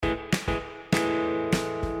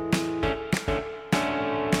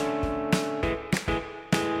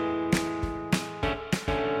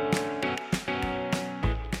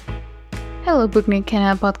Hello, BookNet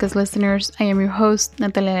Canada podcast listeners. I am your host,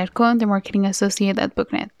 Natalia Alarcón, the marketing associate at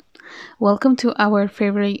BookNet. Welcome to our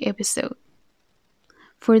favorite episode.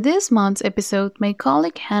 For this month's episode, my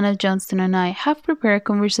colleague Hannah Johnston and I have prepared a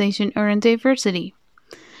conversation around diversity.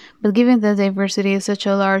 But given that diversity is such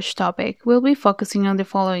a large topic, we'll be focusing on the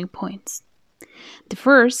following points. The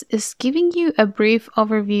first is giving you a brief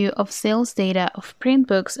overview of sales data of print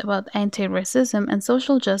books about anti-racism and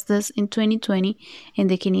social justice in 2020 in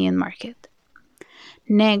the Canadian market.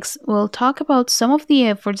 Next, we'll talk about some of the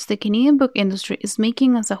efforts the Canadian book industry is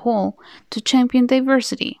making as a whole to champion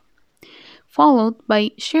diversity, followed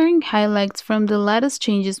by sharing highlights from the latest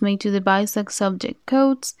changes made to the BISAC subject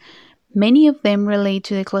codes. Many of them relate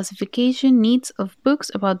to the classification needs of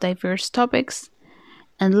books about diverse topics.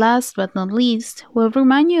 And last but not least, we'll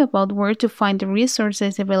remind you about where to find the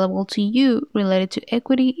resources available to you related to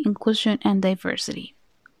equity, inclusion, and diversity.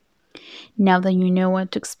 Now that you know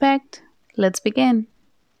what to expect, let's begin.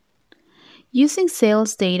 Using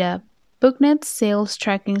sales data, BookNet's sales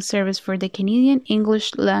tracking service for the Canadian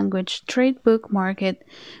English language trade book market,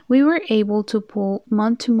 we were able to pull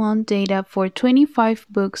month-to-month data for 25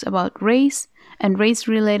 books about race and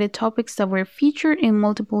race-related topics that were featured in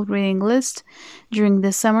multiple reading lists during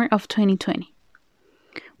the summer of 2020.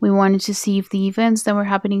 We wanted to see if the events that were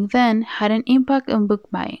happening then had an impact on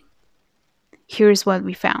book buying. Here's what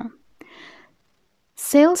we found.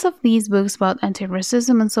 Sales of these books about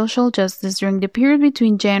anti-racism and social justice during the period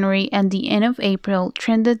between January and the end of April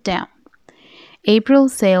trended down. April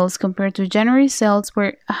sales compared to January sales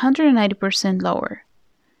were 190% lower,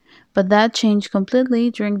 but that changed completely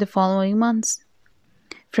during the following months.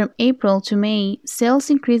 From April to May, sales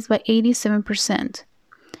increased by 87%,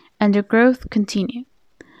 and the growth continued.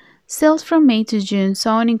 Sales from May to June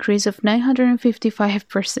saw an increase of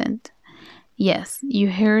 955%. Yes, you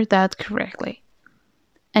heard that correctly.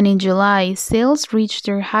 And in July, sales reached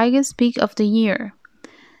their highest peak of the year.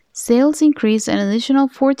 Sales increased an additional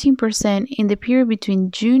 14% in the period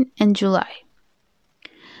between June and July.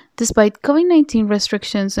 Despite COVID-19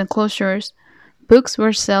 restrictions and closures, books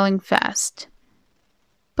were selling fast.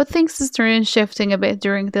 But things started shifting a bit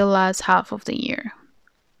during the last half of the year.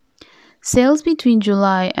 Sales between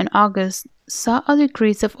July and August saw a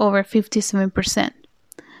decrease of over 57%.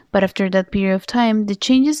 But after that period of time, the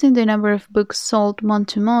changes in the number of books sold month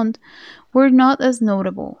to month were not as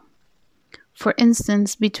notable. For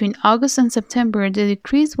instance, between August and September, the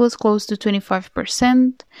decrease was close to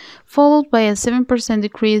 25%, followed by a 7%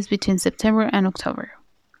 decrease between September and October.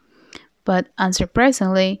 But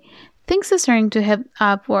unsurprisingly, things are starting to head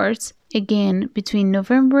upwards again between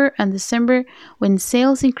November and December when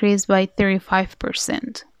sales increased by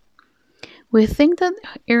 35%. We think that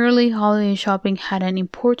early holiday shopping had an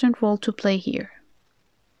important role to play here.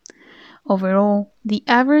 Overall, the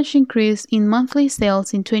average increase in monthly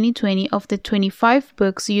sales in 2020 of the 25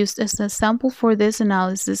 books used as a sample for this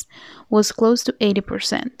analysis was close to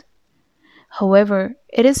 80%. However,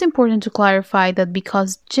 it is important to clarify that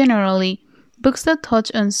because generally, books that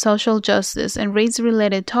touch on social justice and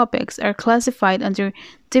race-related topics are classified under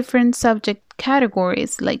different subject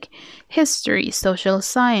categories like history, social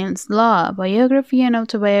science, law, biography and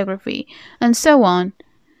autobiography, and so on,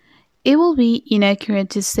 it will be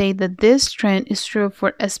inaccurate to say that this trend is true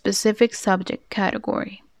for a specific subject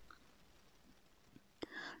category.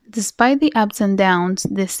 Despite the ups and downs,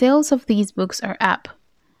 the sales of these books are up.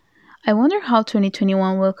 I wonder how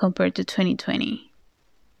 2021 will compare to 2020.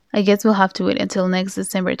 I guess we'll have to wait until next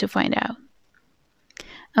December to find out.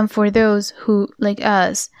 And for those who, like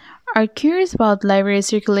us, are curious about library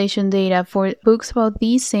circulation data for books about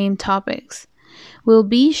these same topics, we'll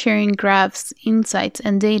be sharing graphs, insights,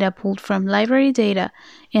 and data pulled from library data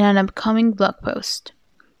in an upcoming blog post.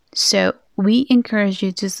 So, we encourage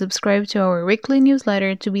you to subscribe to our weekly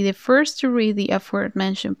newsletter to be the first to read the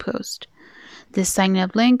aforementioned post. The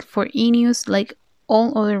sign-up link for e-news, like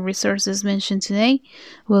all other resources mentioned today,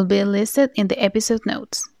 will be listed in the episode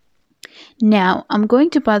notes. Now, I'm going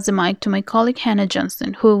to pass the mic to my colleague Hannah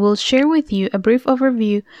Johnston, who will share with you a brief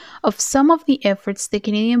overview of some of the efforts the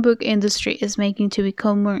Canadian book industry is making to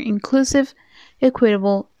become more inclusive,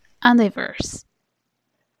 equitable, and diverse.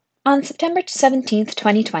 On September 17,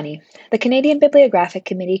 2020, the Canadian Bibliographic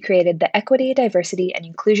Committee created the Equity, Diversity, and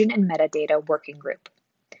Inclusion in Metadata Working Group.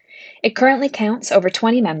 It currently counts over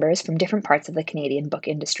 20 members from different parts of the Canadian book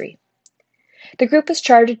industry. The group is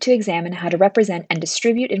chartered to examine how to represent and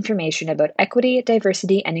distribute information about equity,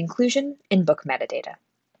 diversity, and inclusion in book metadata.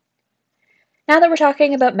 Now that we're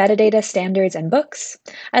talking about metadata, standards, and books,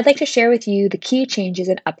 I'd like to share with you the key changes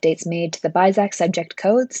and updates made to the BISAC subject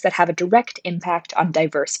codes that have a direct impact on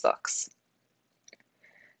diverse books.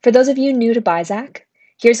 For those of you new to BISAC,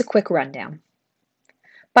 here's a quick rundown.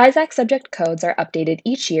 BISAC subject codes are updated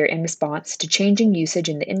each year in response to changing usage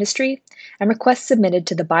in the industry and requests submitted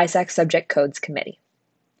to the BISAC Subject Codes Committee.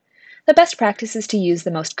 The best practice is to use the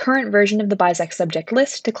most current version of the BISAC subject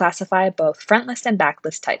list to classify both frontlist and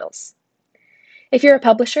backlist titles. If you're a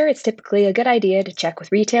publisher, it's typically a good idea to check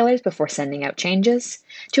with retailers before sending out changes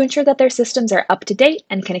to ensure that their systems are up to date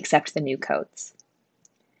and can accept the new codes.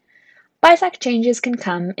 BISAC changes can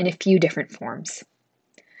come in a few different forms.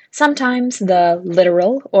 Sometimes the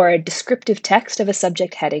literal or descriptive text of a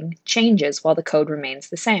subject heading changes while the code remains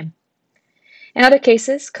the same. In other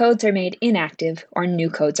cases, codes are made inactive or new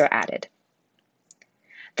codes are added.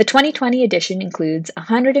 The 2020 edition includes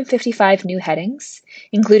 155 new headings,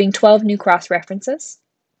 including 12 new cross-references,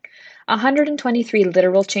 123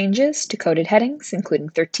 literal changes to coded headings, including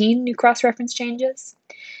 13 new cross-reference changes,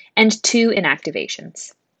 and 2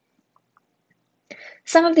 inactivations.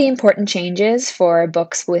 Some of the important changes for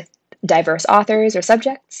books with diverse authors or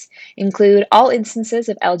subjects include all instances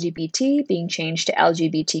of LGBT being changed to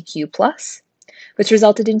LGBTQ+, which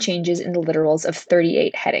resulted in changes in the literals of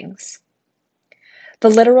 38 headings. The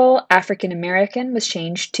literal African American was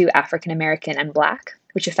changed to African American and Black,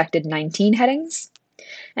 which affected 19 headings,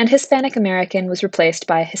 and Hispanic American was replaced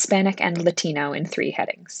by Hispanic and Latino in 3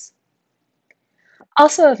 headings.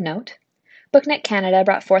 Also of note, BookNet Canada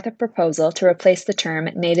brought forth a proposal to replace the term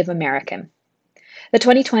Native American. The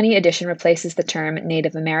 2020 edition replaces the term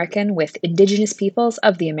Native American with Indigenous Peoples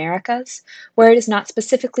of the Americas, where it is not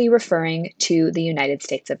specifically referring to the United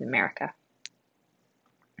States of America.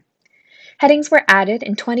 Headings were added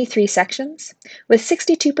in 23 sections, with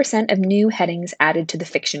 62% of new headings added to the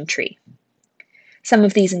fiction tree. Some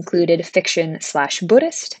of these included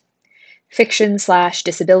fiction/Buddhist,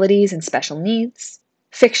 fiction/disabilities and special needs,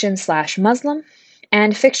 fiction/Muslim,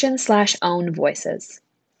 and fiction/own voices.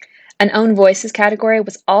 An own voices category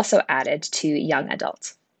was also added to young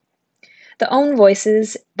adults. The own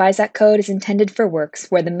voices BISAC code is intended for works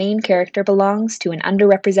where the main character belongs to an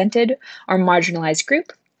underrepresented or marginalized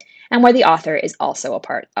group, and where the author is also a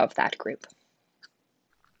part of that group.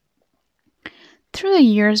 Through the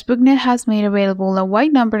years, BookNet has made available a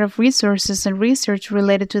wide number of resources and research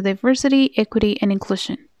related to diversity, equity, and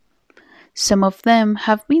inclusion. Some of them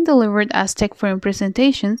have been delivered as tech forum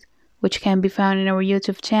presentations, which can be found in our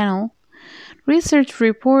YouTube channel, research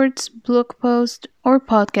reports, blog posts, or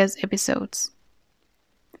podcast episodes.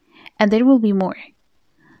 And there will be more.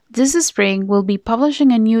 This spring, we'll be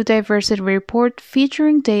publishing a new diversity report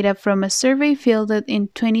featuring data from a survey fielded in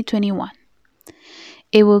 2021.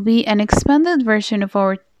 It will be an expanded version of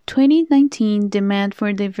our 2019 Demand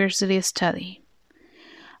for Diversity study.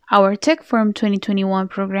 Our Tech Forum 2021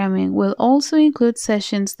 programming will also include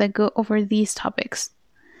sessions that go over these topics.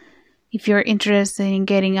 If you're interested in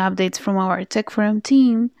getting updates from our Tech Forum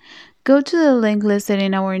team, go to the link listed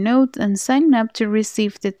in our notes and sign up to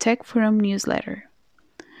receive the Tech Forum newsletter.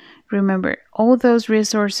 Remember, all those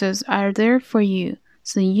resources are there for you,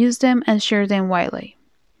 so use them and share them widely.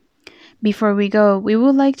 Before we go, we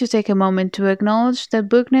would like to take a moment to acknowledge that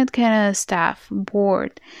BookNet Canada staff,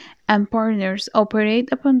 board, and partners operate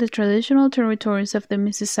upon the traditional territories of the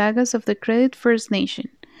Mississaugas of the Credit First Nation,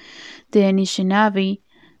 the Anishinaabe,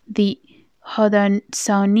 the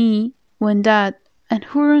Haudenosaunee, Wendat, and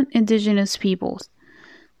Huron Indigenous peoples,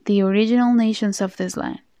 the original nations of this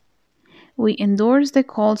land. We endorse the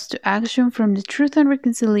calls to action from the Truth and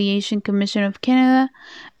Reconciliation Commission of Canada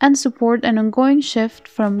and support an ongoing shift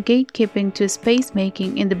from gatekeeping to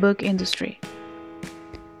space-making in the book industry.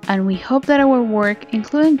 And we hope that our work,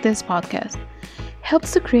 including this podcast,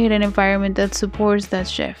 helps to create an environment that supports that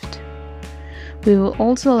shift. We would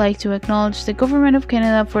also like to acknowledge the Government of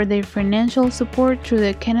Canada for their financial support through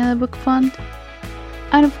the Canada Book Fund.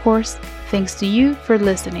 And of course, thanks to you for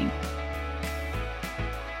listening.